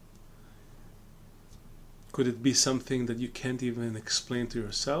 Could it be something that you can't even explain to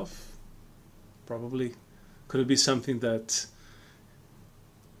yourself? Probably. Could it be something that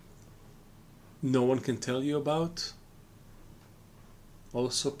no one can tell you about?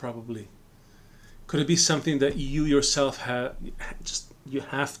 Also probably. Could it be something that you yourself you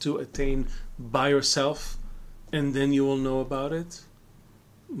have to attain by yourself, and then you will know about it?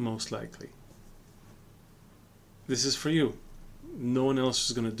 Most likely. This is for you. No one else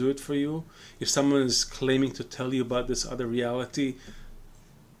is going to do it for you. If someone is claiming to tell you about this other reality,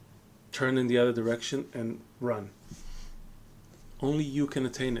 turn in the other direction and run. Only you can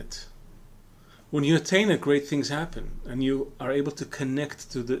attain it. When you attain it, great things happen, and you are able to connect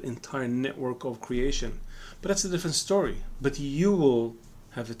to the entire network of creation. But that's a different story. But you will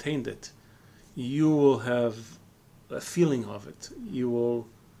have attained it. You will have a feeling of it. You will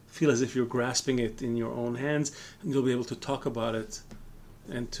feel as if you're grasping it in your own hands, and you'll be able to talk about it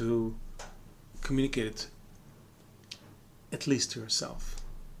and to communicate it, at least to yourself.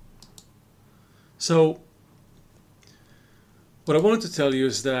 So, what I wanted to tell you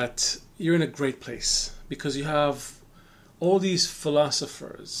is that you're in a great place, because you have all these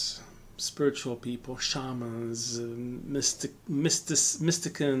philosophers, spiritual people, shamans,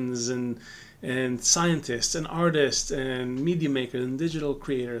 mysticans, and scientists, and artists, and media makers, and digital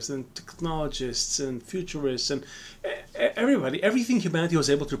creators, and technologists, and futurists, and everybody, everything humanity was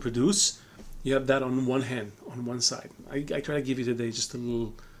able to produce. You have that on one hand, on one side. I try to give you today just a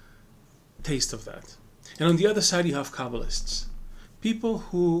little taste of that. And on the other side, you have Kabbalists, people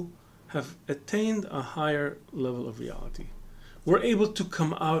who have attained a higher level of reality, were able to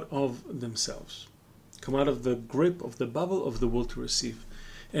come out of themselves, come out of the grip of the bubble of the will to receive.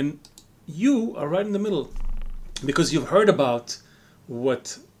 And you are right in the middle, because you've heard about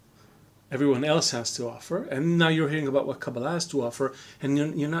what everyone else has to offer, and now you're hearing about what Kabbalah has to offer, and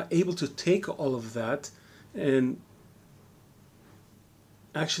you're not able to take all of that and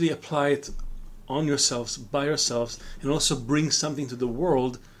actually apply it on yourselves, by yourselves, and also bring something to the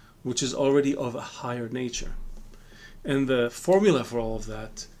world which is already of a higher nature. And the formula for all of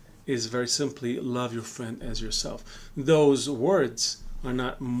that is very simply, love your friend as yourself. Those words are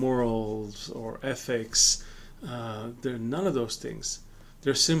not morals or ethics. They're none of those things.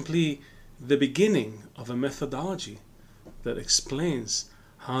 They're simply the beginning of a methodology that explains,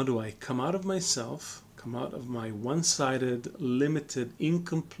 how do I come out of myself, come out of my one-sided, limited,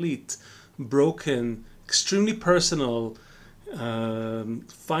 incomplete, broken, extremely personal,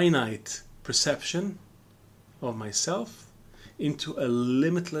 finite perception of myself, into a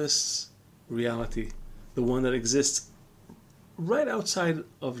limitless reality, the one that exists right outside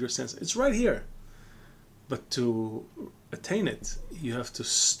of your sense. It's right here. But to attain it, you have to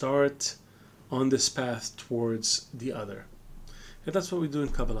start on this path towards the other. And that's what we do in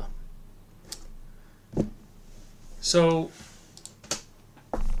Kabbalah. So,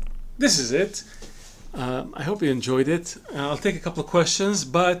 this is it. I hope you enjoyed it. I'll take a couple of questions,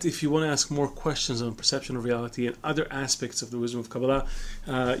 but if you want to ask more questions on perception of reality and other aspects of the wisdom of Kabbalah,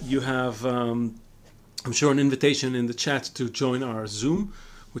 you have, I'm sure, an invitation in the chat to join our Zoom,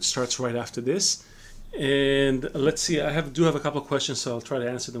 which starts right after this. And let's see, I do have a couple of questions, so I'll try to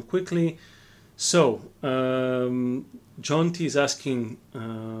answer them quickly. So, John T is asking,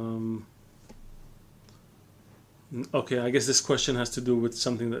 okay, I guess this question has to do with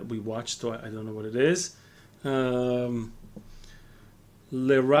something that we watched, so I don't know what it is.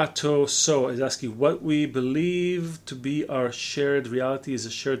 Lerato So is asking, what we believe to be our shared reality is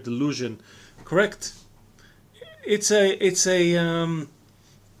a shared delusion. Correct. It's a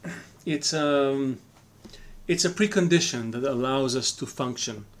precondition that allows us to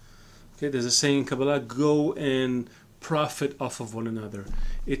function. Okay, there's a saying in Kabbalah, go and profit off of one another.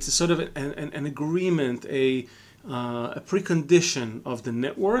 It's a sort of an agreement, a precondition of the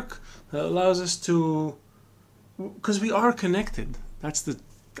network that allows us to, because we are connected. That's the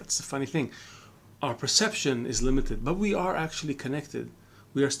funny thing. Our perception is limited, but we are actually connected.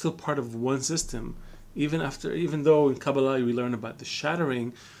 We are still part of one system. Even though in Kabbalah we learn about the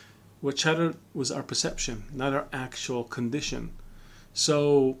shattering, what shattered was our perception, not our actual condition.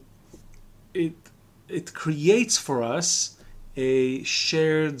 So it creates for us a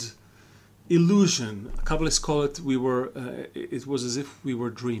shared illusion. Kabbalists call it it was as if we were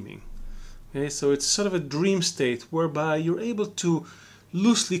dreaming. Okay, so it's sort of a dream state whereby you're able to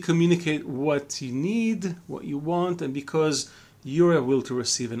loosely communicate what you need, what you want, and because you're a will to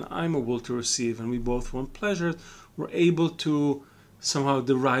receive and I'm a will to receive and we both want pleasure, we're able to somehow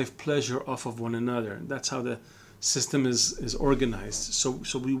derive pleasure off of one another. That's how the system is organized. So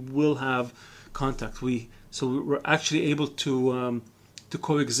we will have contact. We're actually able to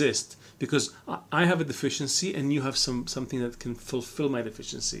coexist, because I have a deficiency and you have something that can fulfill my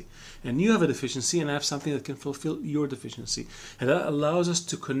deficiency, and you have a deficiency and I have something that can fulfill your deficiency, and that allows us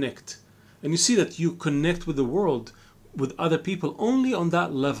to connect. And you see that you connect with the world, with other people, only on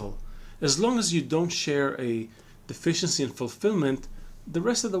that level. As long as you don't share a deficiency and fulfillment, the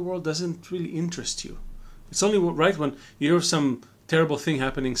rest of the world doesn't really interest you. It's only right when you hear some terrible thing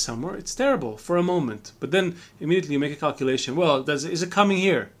happening somewhere, it's terrible for a moment, but then immediately you make a calculation. Well, is it coming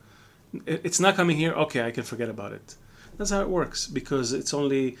here? It's not coming here. Okay, I can forget about it. That's how it works, because it's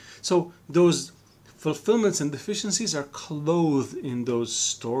only so those fulfillments and deficiencies are clothed in those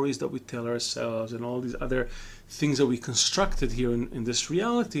stories that we tell ourselves and all these other things that we constructed here in this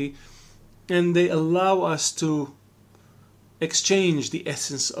reality, and they allow us to exchange the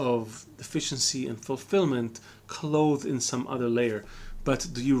essence of deficiency and fulfillment clothed in some other layer. But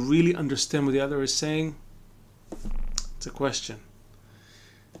do you really understand what the other is saying? It's a question.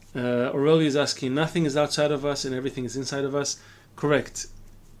 Aurelia is asking, nothing is outside of us and everything is inside of us. Correct.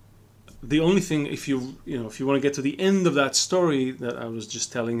 The only thing, if you want to get to the end of that story that I was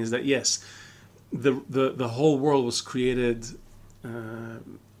just telling, is that yes, the whole world was created.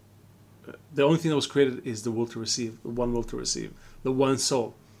 The only thing that was created is the will to receive, the one will to receive, the one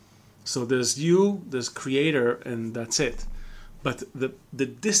soul. So there's you, there's Creator, and that's it. But the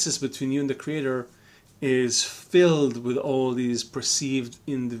distance between you and the Creator is filled with all these perceived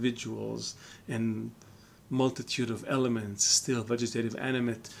individuals and multitude of elements, still, vegetative,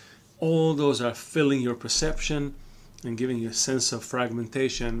 animate. All those are filling your perception and giving you a sense of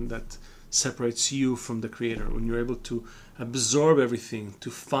fragmentation that separates you from the Creator. When you're able to absorb everything,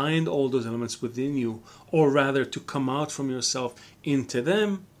 to find all those elements within you, or rather to come out from yourself into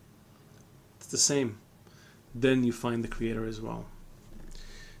them, it's the same. Then you find the Creator as well.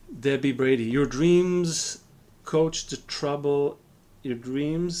 Debbie Brady, your dreams coach the trouble. Your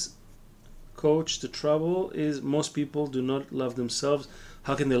dreams coach the trouble is most people do not love themselves.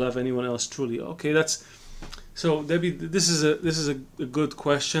 How can they love anyone else truly? Okay, that's so, Debbie. This is a good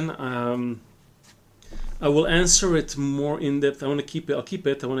question. I will answer it more in depth. I'll keep it.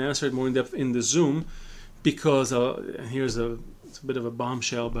 I want to answer it more in depth in the Zoom, because it's a bit of a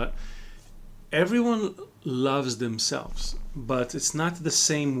bombshell, but everyone loves themselves, but it's not the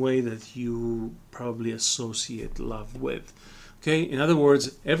same way that you probably associate love with. Okay, in other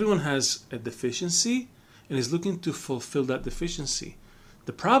words, everyone has a deficiency and is looking to fulfill that deficiency.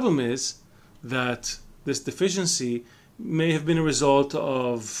 The problem is that this deficiency may have been a result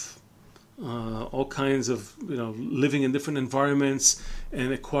of all kinds of living in different environments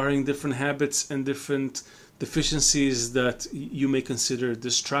and acquiring different habits and different deficiencies that you may consider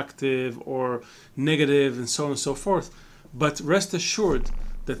destructive or negative, and so on and so forth. But rest assured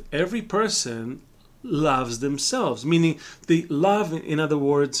that every person loves themselves, meaning the love, in other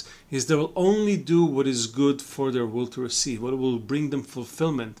words, is they will only do what is good for their will to receive, what will bring them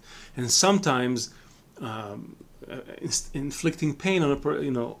fulfillment. And sometimes inflicting pain on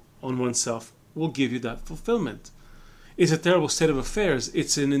on oneself will give you that fulfillment. It's a terrible state of affairs.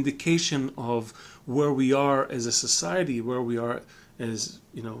 It's an indication of where we are as a society, where we are as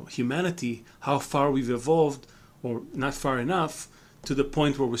humanity, how far we've evolved, or not far enough, to the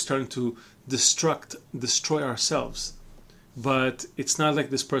point where we're starting to destroy ourselves. But it's not like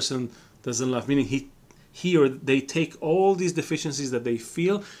this person doesn't love, meaning he or they take all these deficiencies that they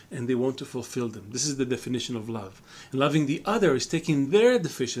feel and they want to fulfill them. This is the definition of love. And loving the other is taking their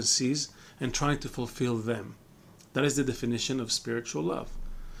deficiencies and trying to fulfill them. That is the definition of spiritual love.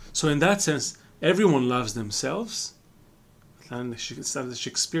 So in that sense, everyone loves themselves. It's not a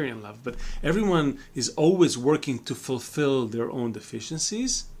Shakespearean love, but everyone is always working to fulfill their own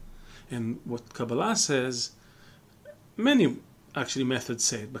deficiencies. And what Kabbalah says, many actually methods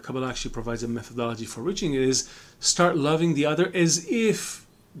say it, but Kabbalah actually provides a methodology for reaching it, is start loving the other as if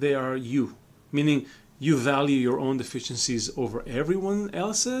they are you. Meaning you value your own deficiencies over everyone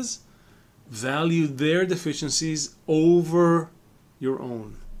else's, value their deficiencies over your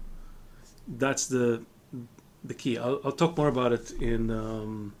own. That's the key. I'll talk more about it in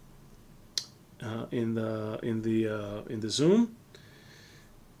the Zoom.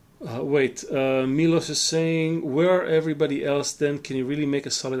 Milos is saying, where are everybody else then? Can you really make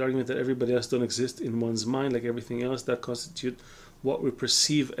a solid argument that everybody else don't exist in one's mind like everything else that constitute what we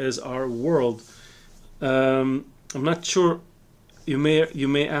perceive as our world? I'm not sure. You may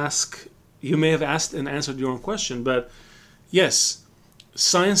have asked and answered your own question, but yes,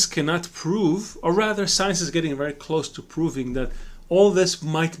 science cannot prove, or rather science is getting very close to proving that all this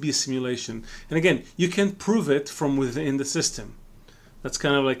might be a simulation. And again, you can prove it from within the system. That's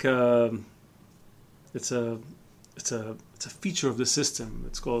kind of like it's a feature of the system.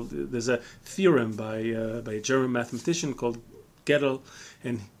 It's called, there's a theorem by a German mathematician called Gödel,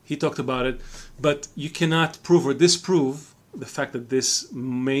 and he talked about it. But you cannot prove or disprove the fact that this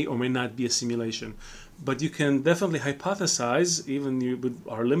may or may not be a simulation. But you can definitely hypothesize, even with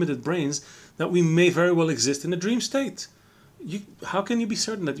our limited brains, that we may very well exist in a dream state. How can you be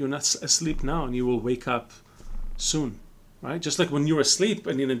certain that you're not asleep now and you will wake up soon? Right? Just like when you're asleep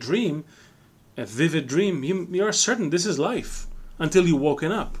and in a dream, a vivid dream, you are certain this is life until you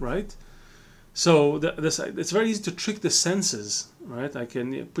woken up, right? So it's very easy to trick the senses, right? I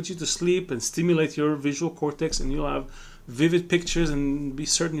can put you to sleep and stimulate your visual cortex, and you'll have vivid pictures and be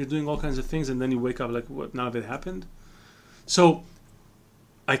certain you're doing all kinds of things, and then you wake up like, what, now it happened? So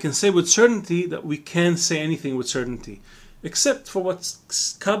I can say with certainty that we can't say anything with certainty, except for what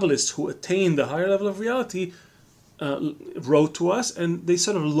Kabbalists who attain the higher level of reality wrote to us, and they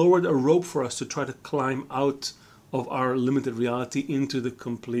sort of lowered a rope for us to try to climb out of our limited reality into the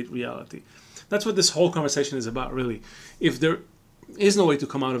complete reality. That's what this whole conversation is about, really. If there is no way to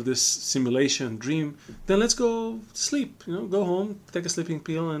come out of this simulation dream, then let's go sleep. Go home, take a sleeping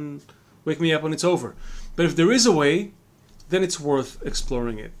pill, and wake me up when it's over. But if there is a way, then it's worth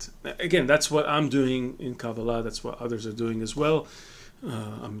exploring it. Again, that's what I'm doing in Kabbalah. That's what others are doing as well.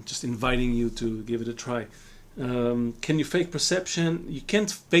 I'm just inviting you to give it a try. Can you fake perception? You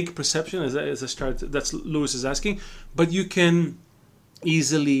can't fake perception, as I started. That's Lewis is asking, but you can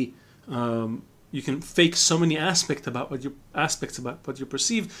easily you can fake so many aspects about what you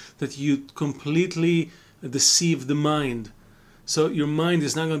perceive that you completely deceive the mind. So your mind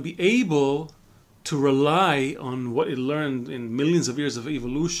is not going to be able to rely on what it learned in millions of years of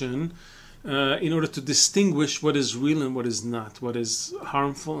evolution in order to distinguish what is real and what is not, what is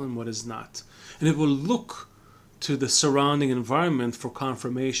harmful and what is not. And it will look to the surrounding environment for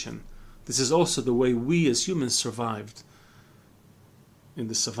confirmation. This is also the way we as humans survived in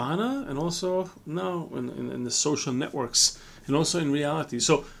the savannah, and also now in the social networks, and also in reality.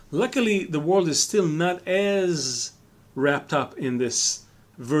 So luckily the world is still not as wrapped up in this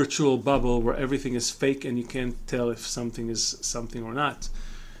virtual bubble where everything is fake and you can't tell if something is something or not.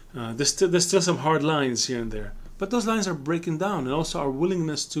 There's still some hard lines here and there, but those lines are breaking down, and also our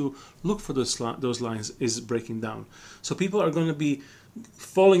willingness to look for those lines is breaking down. So people are going to be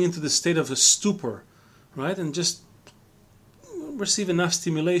falling into the state of a stupor, right, and just receive enough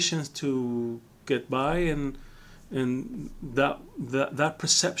stimulations to get by, and that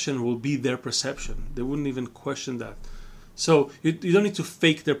perception will be their perception. They wouldn't even question that. So you don't need to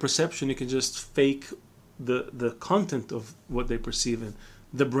fake their perception. You can just fake the content of what they perceive, and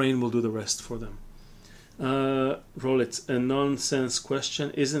the brain will do the rest for them. Rolitz, a nonsense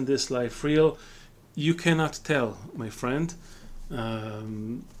question. Isn't this life real? You cannot tell, my friend.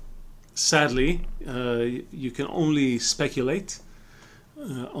 Sadly, you can only speculate.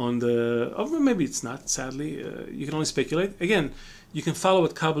 on the, or maybe it's not, sadly. You can only speculate. Again, you can follow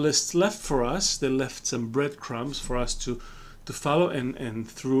what Kabbalists left for us. They left some breadcrumbs for us to follow, and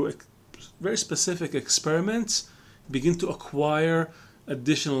through very specific experiments, begin to acquire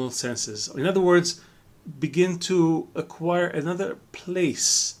additional senses. In other words, begin to acquire another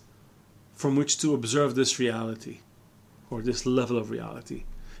place from which to observe this reality, or this level of reality.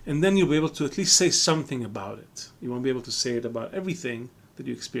 And then you'll be able to at least say something about it. You won't be able to say it about everything that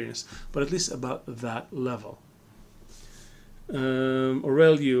you experience, but at least about that level.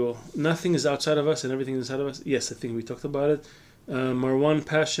 Aurelio, nothing is outside of us and everything is inside of us. Yes, I think we talked about it. Marwan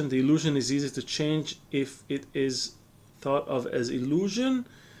Passion, the illusion is easy to change if it is thought of as illusion.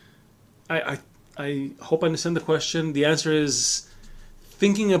 I hope I understand the question. The answer is,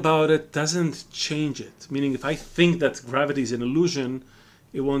 thinking about it doesn't change it. Meaning, if I think that gravity is an illusion,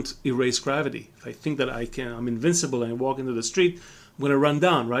 it won't erase gravity. If I think that I'm invincible and I walk into the street, I'm going to run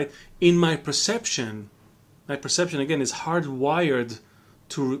down, right? In my perception again is hardwired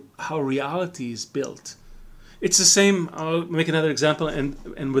to how reality is built. It's the same. I'll make another example,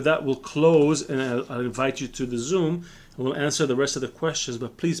 and with that we'll close, and I'll invite you to the Zoom, and we'll answer the rest of the questions,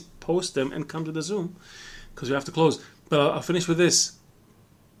 but please post them and come to the Zoom, because we have to close. But I'll finish with this.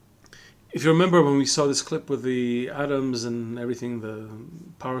 If you remember when we saw this clip with the atoms and everything, the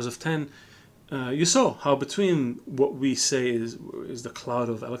powers of 10, you saw how between what we say is the cloud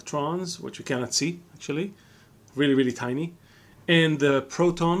of electrons, which we cannot see, actually, really, really tiny, and the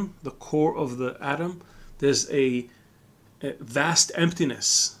proton, the core of the atom, there's a vast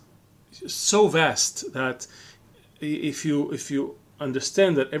emptiness, so vast that if you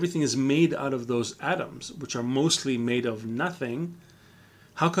understand that everything is made out of those atoms, which are mostly made of nothing,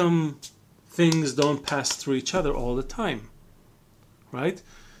 how come things don't pass through each other all the time, right?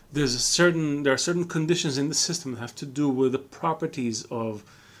 There are certain conditions in the system that have to do with the properties of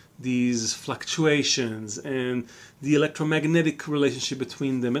these fluctuations and the electromagnetic relationship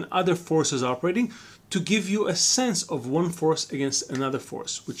between them and other forces operating to give you a sense of one force against another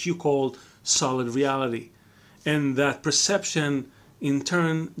force, which you call solid reality. And that perception in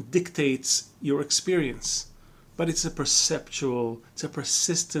turn dictates your experience. But it's a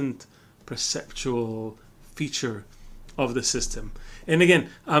persistent perceptual feature of the system. And again,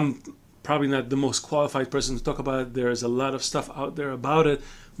 I'm probably not the most qualified person to talk about it. There's a lot of stuff out there about it.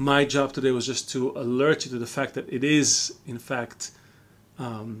 My job today was just to alert you to the fact that it is, in fact,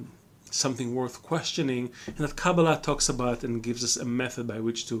 something worth questioning, and that Kabbalah talks about and gives us a method by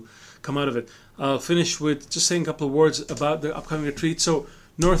which to come out of it. I'll finish with just saying a couple of words about the upcoming retreat. So,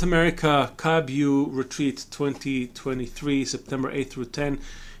 North America KABU Retreat 2023, September 8th through 10.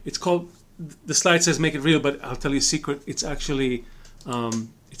 It's called, the slide says make it real, but I'll tell you a secret. It's actually going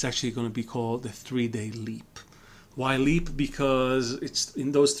to be called the 3-day leap. Why leap? Because it's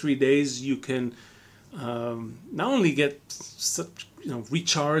in those 3 days you can not only get such,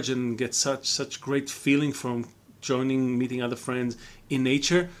 recharge and get such great feeling from meeting other friends in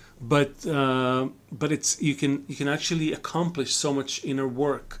nature, but it's you can actually accomplish so much inner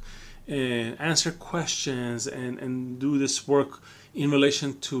work and answer questions and do this work in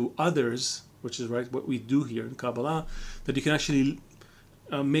relation to others, which is what we do here in Kabbalah, that you can actually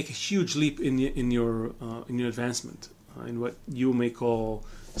make a huge leap in your advancement, in what you may call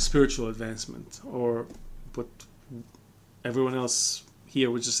spiritual advancement, or what everyone else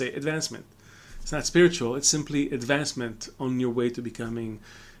here would just say advancement. It's not spiritual, it's simply advancement on your way to becoming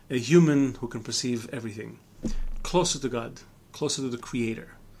a human who can perceive everything, closer to God, closer to the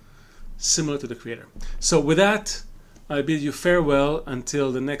Creator, similar to the Creator. So with that, I bid you farewell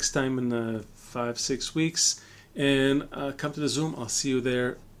until the next time in 5-6 weeks, and come to the Zoom. I'll see you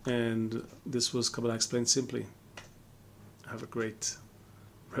there. And this was Kabbalah Explained Simply. Have a great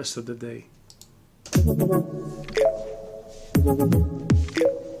rest of the day.